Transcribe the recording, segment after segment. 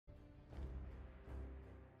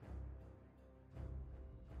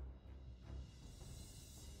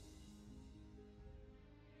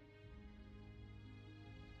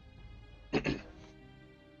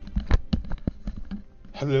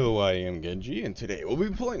Hello, I am Genji, and today we'll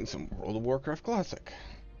be playing some World of Warcraft Classic.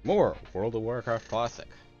 More World of Warcraft Classic.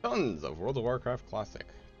 Tons of World of Warcraft Classic.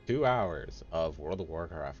 2 hours of World of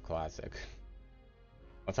Warcraft Classic.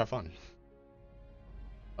 Let's have fun.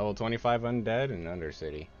 Level 25 Undead and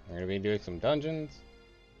Undercity. We're gonna be doing some dungeons.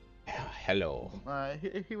 Hello.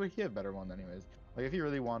 He had better ones anyways. Like if he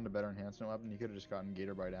really wanted a better enhancement weapon, he could have just gotten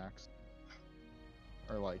Gatorbite Axe.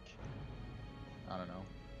 Or like, I don't know.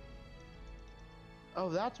 Oh,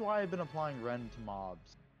 that's why I've been applying Rend to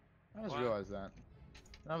mobs. I just realized that.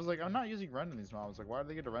 And I was like, I'm not using Rend in these mobs. Like, why do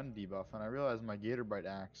they get a Rend debuff? And I realized my Gatorbite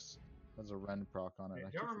Axe has a Rend proc on it.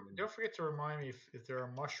 Yeah, don't forget to remind me if there are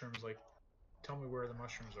mushrooms. Like, tell me where the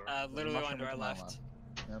mushrooms are. Literally one to our left.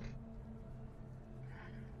 Yep.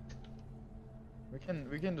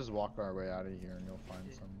 We can just walk our way out of here and you'll find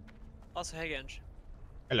some. Also, hey Genj.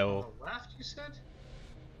 Hello. On the left, you said?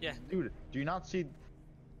 Yeah. Dude, do you not see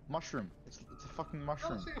mushroom? It's a fucking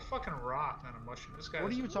mushroom. It's like a fucking rock, not a mushroom. This guy.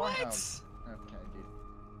 What are you talking about? What? Okay, dude.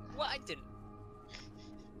 What? I didn't.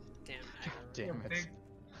 Damn. Damn it.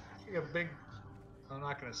 Like a big. I'm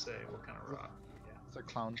not gonna say what kind of rock. Yeah. It's a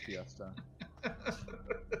clown fiesta.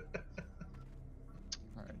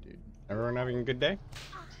 Alright, dude. Everyone having a good day?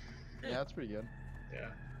 Yeah, that's pretty good. Yeah.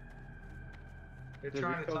 They're Did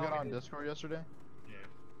trying Refill to get tell on me. Discord yesterday? Yeah.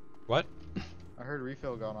 What? I heard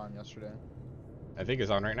Refill got on yesterday. I think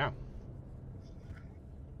it's on right now.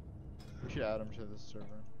 We should add him to this server.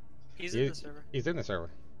 He's in the server. He's in the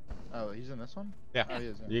server. Oh, he's in this one? Yeah. Oh, he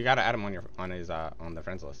is, yeah. You gotta add him on the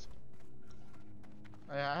friends list.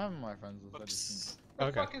 Oh, yeah, I have him on my friends list. I Whoops. just The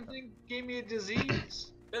Okay. fucking thing gave me a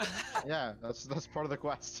disease. yeah, that's part of the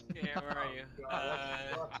quest. Yeah, where are you? God,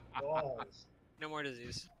 that's balls. No more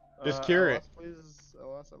disease. Just cure it. LS, please.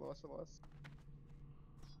 LS.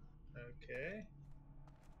 Okay.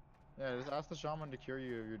 Yeah, just ask the shaman to cure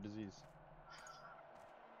you of your disease.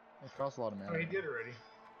 It costs a lot of mana. Oh, he did already.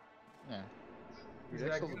 Yeah. He's Dude,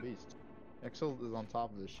 that Exil's a good? beast. Exil is on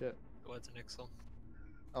top of this shit. What's an Ixal?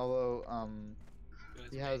 Although,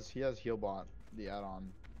 What's he me? has Healbot, the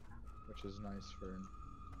add-on, which is nice for.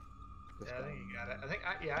 Yeah, I think you got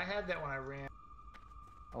it. I had that when I ran.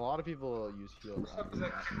 A lot of people use heal. What was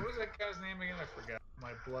that guy's name again? I forgot.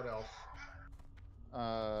 My blood elf.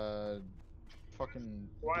 Fucking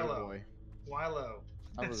gay Wilo. boy. Wilo.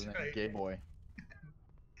 That was his That's name. right. Gay boy.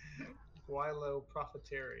 Wilo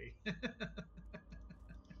Prophetary.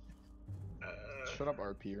 Shut up,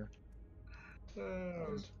 RPer.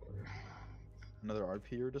 Another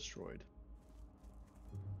RPer destroyed.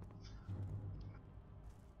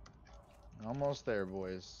 Almost there,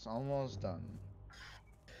 boys. Almost done.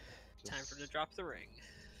 Time for to drop the ring.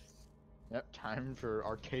 Yep, time for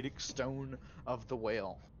Arcadic Stone of the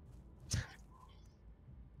Whale.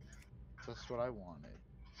 That's what I wanted.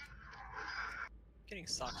 Getting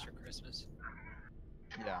socks for Christmas.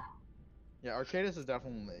 Yeah. Yeah, Arcadis is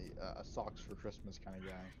definitely a socks for Christmas kind of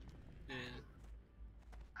guy. Yeah.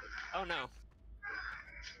 Oh no.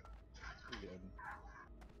 Pretty good.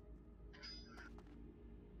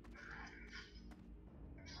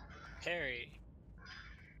 Parry.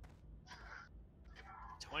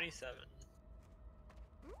 27.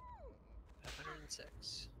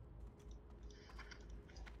 506.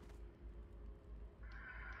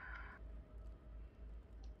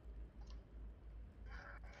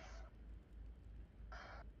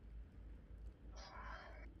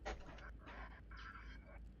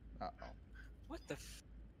 Uh-oh. What the f?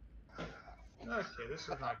 Okay, this is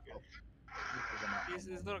not good.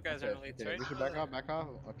 These little guys are elites, right? We should back off.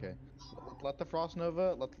 Okay. Let the Frost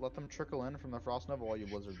Nova, let them trickle in from the Frost Nova while you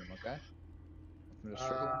Blizzard them, okay? Let them just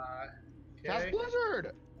trickle. Cast Okay.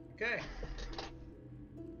 Blizzard! Okay.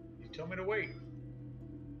 You told me to wait.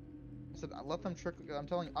 I said, let them trickle. I'm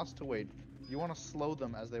telling us to wait. You want to slow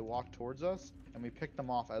them as they walk towards us, and we pick them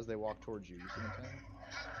off as they walk towards you. You see what I'm saying?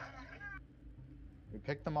 We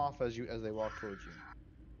pick them off as they walk towards you.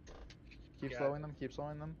 Keep slowing them. Keep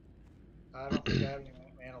slowing them. I don't think I have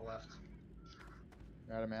any mana left.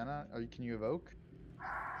 You're out of mana. Oh, can you evoke?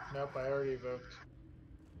 Nope, I already evoked.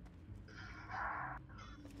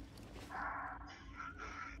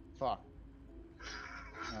 Fuck.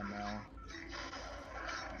 Oh no.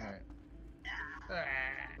 Alright.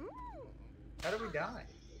 How did we die?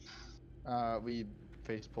 We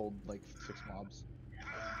face pulled like 6 mobs.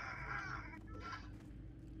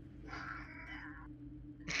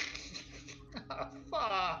 Oh,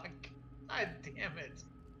 fuck! God damn it!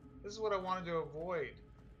 This is what I wanted to avoid.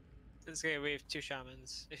 This guy, we have 2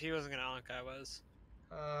 shamans. If he wasn't gonna onk, I was.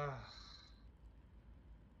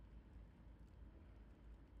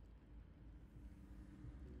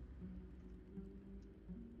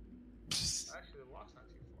 Actually, the walk's not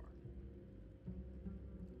too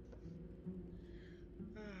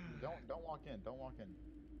walk in. Don't walk in.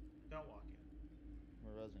 Don't walk in.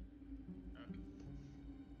 We're rezzing. Okay.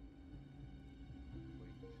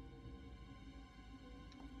 Wait.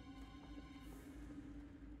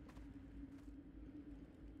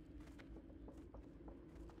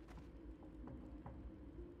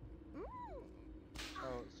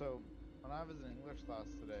 Oh, so when I was in English class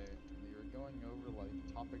today, we were going over like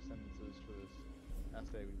topic sentences for this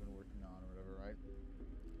essay we've been working on or whatever, right?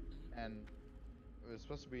 And it was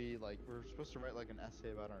supposed to be like we're supposed to write like an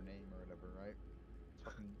essay about our name or whatever, right? It's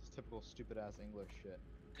fucking typical stupid ass English shit.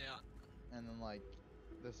 Yeah. And then like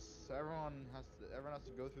this, everyone has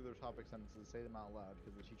to go through their topic sentences, say them out loud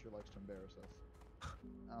because the teacher likes to embarrass us.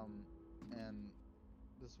 And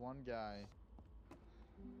this one guy,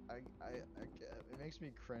 it makes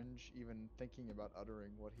me cringe even thinking about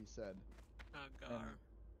uttering what he said. Oh god.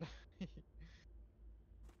 And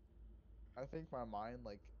I think my mind,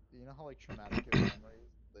 like, you know how like traumatic your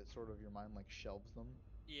memories, that sort of your mind like shelves them.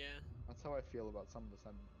 Yeah. That's how I feel about some of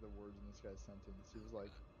the words in this guy's sentence. He was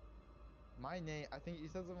like, my name, I think he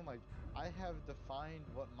said something like, I have defined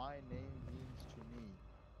what my name means to me,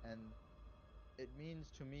 and it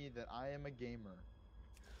means to me that I am a gamer.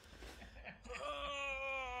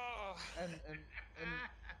 And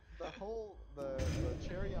the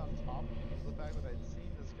cherry on top was the fact that I'd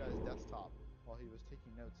seen this guy's desktop while he was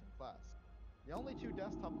taking notes in class. The only two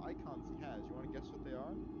desktop icons he has, you want to guess what they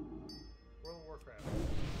are? World of Warcraft.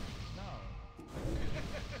 No.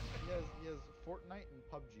 He has Fortnite and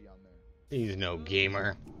PUBG on there. He's no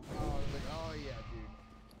gamer. Oh, I was like, oh yeah, dude.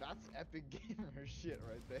 That's epic gamer shit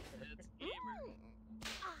right there. It's gamer.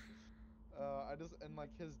 And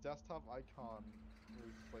like his desktop icon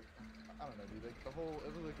was like, I don't know, dude. Like the whole,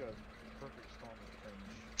 it was like a perfect storm of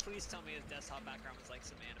cringe. Please tell me his desktop background was like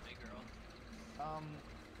some anime girl.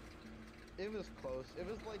 It was close. It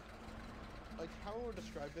was like how I would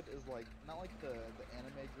describe it is like not like the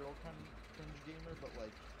anime girl kind of cringe gamer, but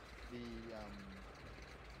like the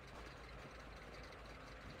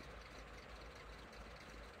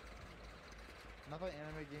not the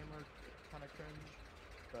anime gamer kind of cringe,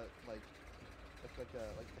 but like it's like the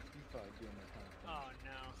FIFA gamer kind of cringe. Oh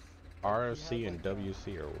no. RFC and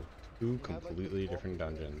WC are two completely different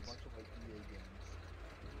dungeons. Bunch of, like, EA games.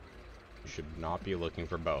 You should not be looking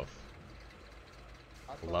for both.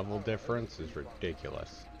 The level difference is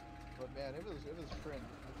ridiculous. But man, it was cringe.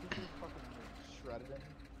 The teacher fucking shredded him.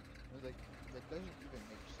 It was like, that doesn't even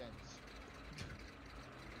make sense.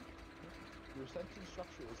 Your sentence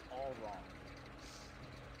structure is all wrong.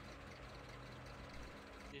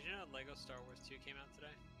 Did you know Lego Star Wars 2 came out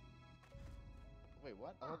today? Wait,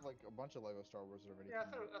 what? I thought like a bunch of Lego Star Wars already. Yeah,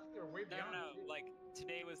 I came out. thought they were way No, beyond. no, like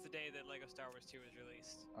today was the day that Lego Star Wars 2 was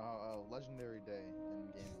released. Legendary day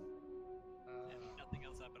in gaming. And nothing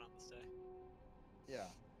else happened on this day.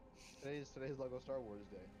 Yeah. Today's Lego Star Wars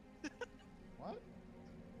day. What?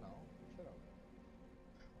 No. Shut up.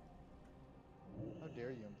 How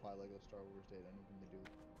dare you imply Lego Star Wars day had anything to do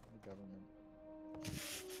with the government?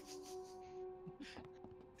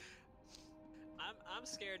 I'm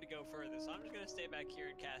scared to go further, so I'm just gonna stay back here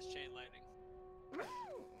and cast Chain Lightning.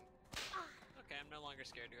 Okay, I'm no longer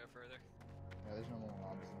scared to go further. Yeah, there's no more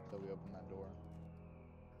mobs until we open that door.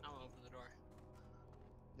 I'm gonna open the door.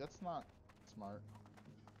 That's not smart.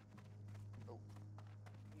 Oh.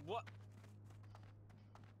 What?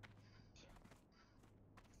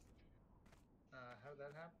 How did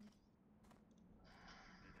that happen?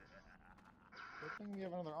 Good thing we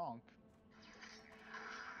have another Onk.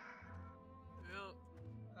 Well,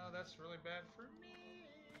 Oh, that's really bad for me.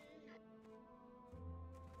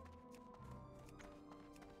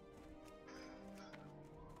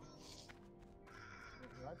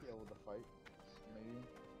 You might be able to fight. Maybe.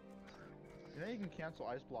 You know you can cancel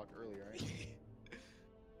Ice Block early, right?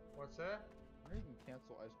 What's that? You know you can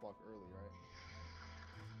cancel Ice Block early, right?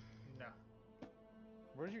 No.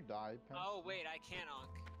 Where did you die, Pence? oh wait, I can't onk.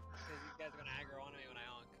 Because you guys are gonna aggro on me when I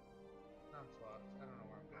onk. I'm fucked. I don't know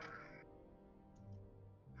where I'm going.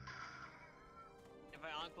 If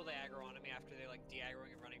I onk, will they aggro onto me after they like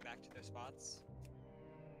de-aggroing and running back to their spots?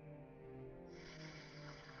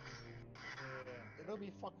 It'll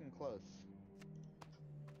be fucking close.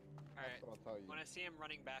 Alright. That's what I'll tell you. When I see him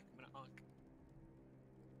running back, I'm gonna onk.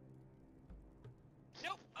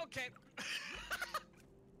 Nope. Okay.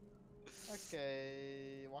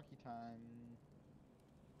 Okay, walkie time.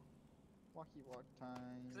 Walkie walk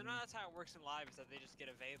time. Because I know that's how it works in live, is that they just get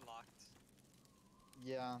evade locked.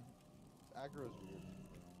 Yeah, aggro's weird.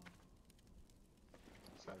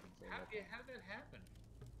 So I can say that. How did that happen?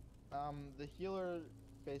 The healer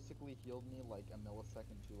basically healed me like a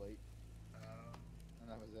millisecond too late, and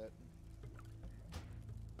that was it.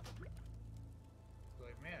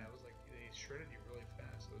 shredded you really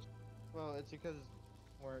fast. Those. Well, it's because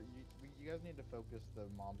you guys need to focus the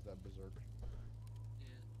mobs that berserk.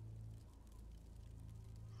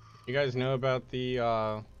 You guys know about the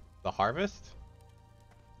harvest?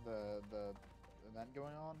 The event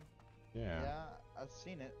going on. Yeah. Yeah, I've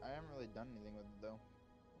seen it. I haven't really done anything with it though.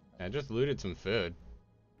 I just looted some food.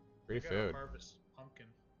 Free I got food. a harvest pumpkin,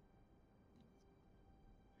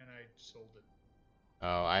 and I sold it.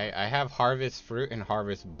 Oh, I have harvest fruit and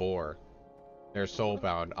harvest boar. They're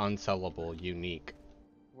soulbound, unsellable, unique.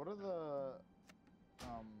 What are the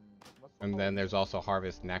what's the And then Halloween there's one? also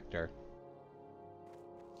harvest nectar.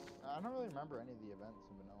 I don't really remember any of the events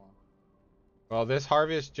in vanilla. Well, this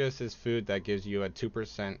harvest just is food that gives you a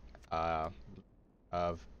 2%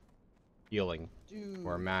 of healing Dude.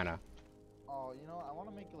 or mana. Oh, you know, I want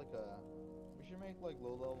to make like we should make like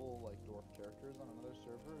low level like dwarf characters on another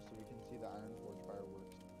server so we can see the Iron Forge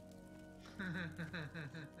fireworks.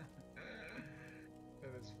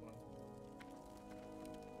 That is fun.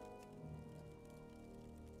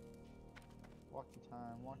 Walkie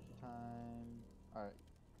time, walkie time. Alright.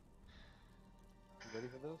 You ready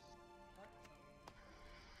for this?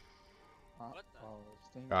 What the? Oh,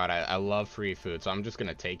 sting. God, I love free food, so I'm just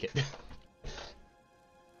gonna take it. Alright,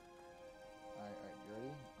 you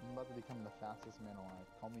ready? I'm about to become the fastest man alive.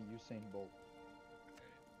 Call me Usain Bolt.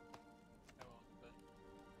 I won't, but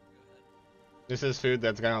go ahead. This is food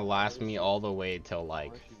that's gonna last me all the way till like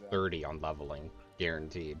Where's she at? 30 on leveling,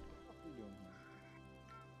 guaranteed. What are you doing here?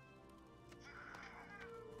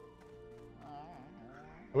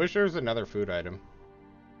 I wish there was another food item.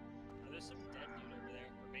 Oh, there's some dead dude over there.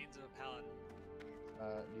 Remains of a paladin.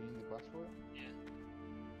 Do you need the quest for it? Yeah.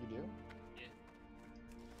 You do? Yeah.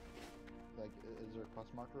 Like, is there a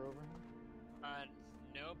quest marker over here?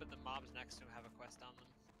 No, but the mobs next to him have a quest on them.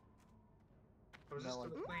 Oh, is No, this like,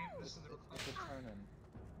 the reclaim? This it's is the a reclaim. turn in.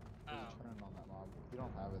 There's Oh. a turn on that mob. If you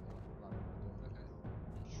don't have it, then I'm not gonna do it. Okay.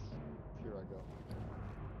 Here I go.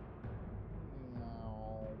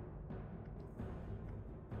 No.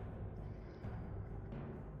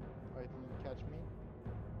 Wait, can you catch me?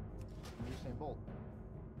 Usain Bolt.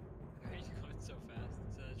 Why are you going so fast?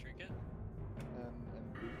 Is that a trinket?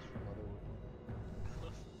 And boots from Leatherwood.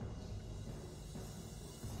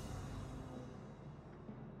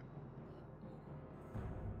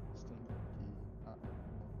 Stinky.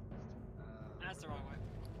 That's the wrong way.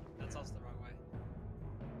 That's also the wrong way.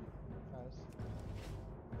 Guys.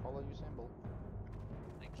 Follow Usain Bolt.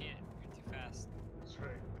 I can't. You're too fast. That's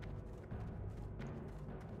right.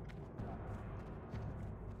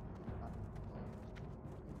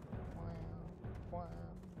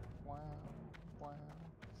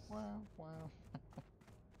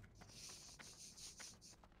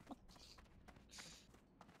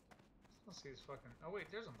 Let's see this fucking. Oh wait,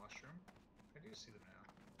 there's a mushroom. I do see them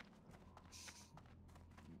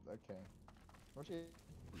now. Okay. What's it?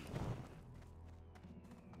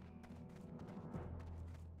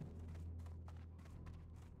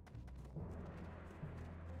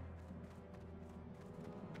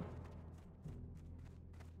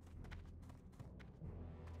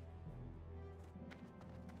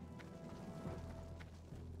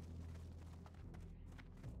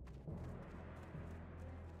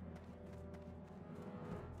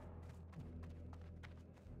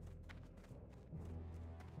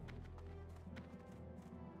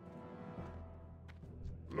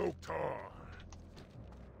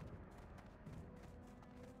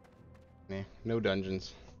 Nah, no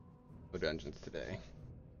dungeons. No dungeons today.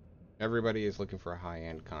 Everybody is looking for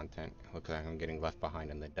high-end content. Looks like I'm getting left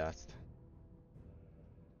behind in the dust.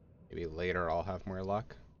 Maybe later I'll have more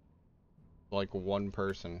luck. Like one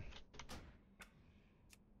person.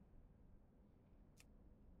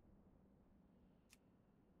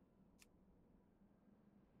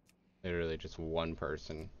 Literally just one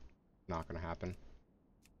person. Not gonna happen.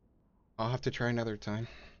 I'll have to try another time.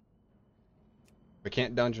 If I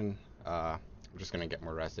can't dungeon, I'm just gonna get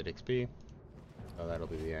more rested XP. So that'll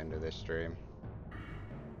be the end of this stream.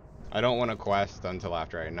 I don't want to quest until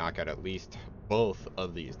after I knock out at least both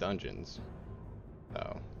of these dungeons.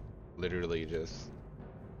 So, literally just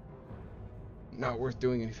not worth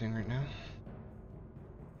doing anything right now.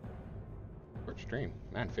 Short stream.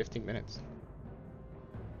 Man, 15 minutes.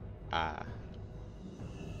 Oh.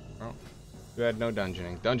 We had no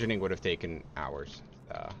dungeoning. Dungeoning would have taken hours.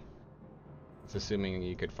 It's assuming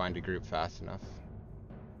you could find a group fast enough.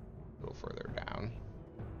 A little further down.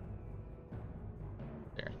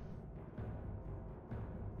 There.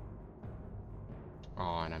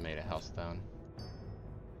 Oh, and I made a hellstone.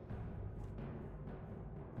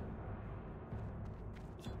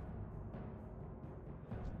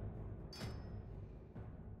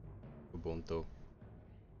 Ubuntu.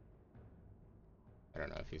 I don't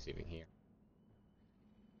know if he's even here.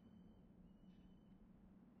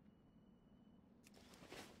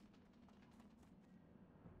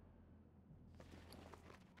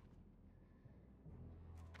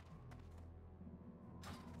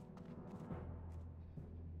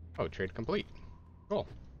 Oh, trade complete. Cool.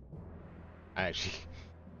 I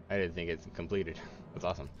didn't think it's completed. That's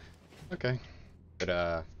awesome. Okay. But,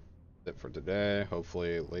 that's it for today.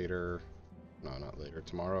 Hopefully later. No, not later.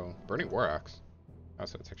 Tomorrow. Burning War Axe. Oh,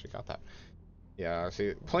 so it's actually got that. Yeah,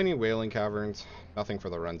 see, plenty of Wailing Caverns. Nothing for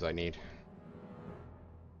the runs I need.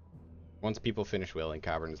 Once people finish Wailing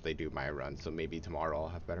Caverns, they do my run, so maybe tomorrow I'll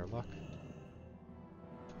have better luck.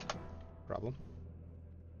 Problem.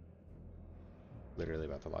 Literally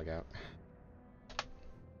about to log out.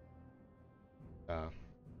 Yeah.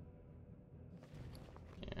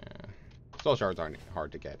 Soul shards aren't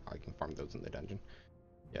hard to get. I can farm those in the dungeon.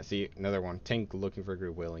 Yeah, see, another one. Tank looking for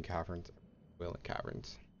group Wailing Caverns. Wailing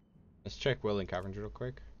Caverns. Let's check Wailing Caverns real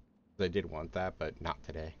quick. I did want that, but not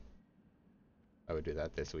today. I would do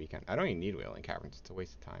that this weekend. I don't even need Wailing Caverns. It's a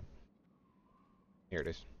waste of time. Here it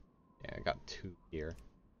is. Yeah, I got 2 here.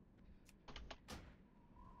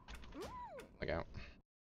 Look out.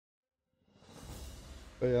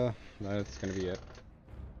 But yeah, that's gonna be it.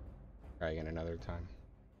 Try again another time.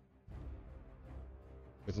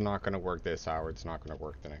 It's not gonna work this hour. It's not gonna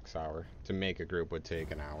work the next hour. To make a group would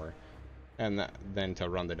take an hour. And then to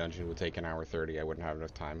run the dungeon would take an hour 30. I wouldn't have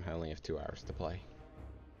enough time. I only have 2 hours to play.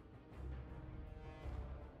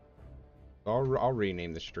 I'll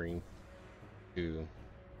rename the stream to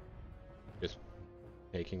just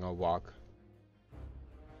taking a walk.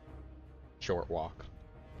 Short walk.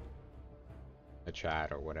 A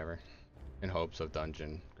chat or whatever. In hopes of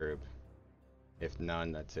dungeon group. If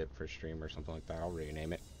none, that's it for stream or something like that. I'll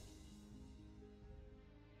rename it.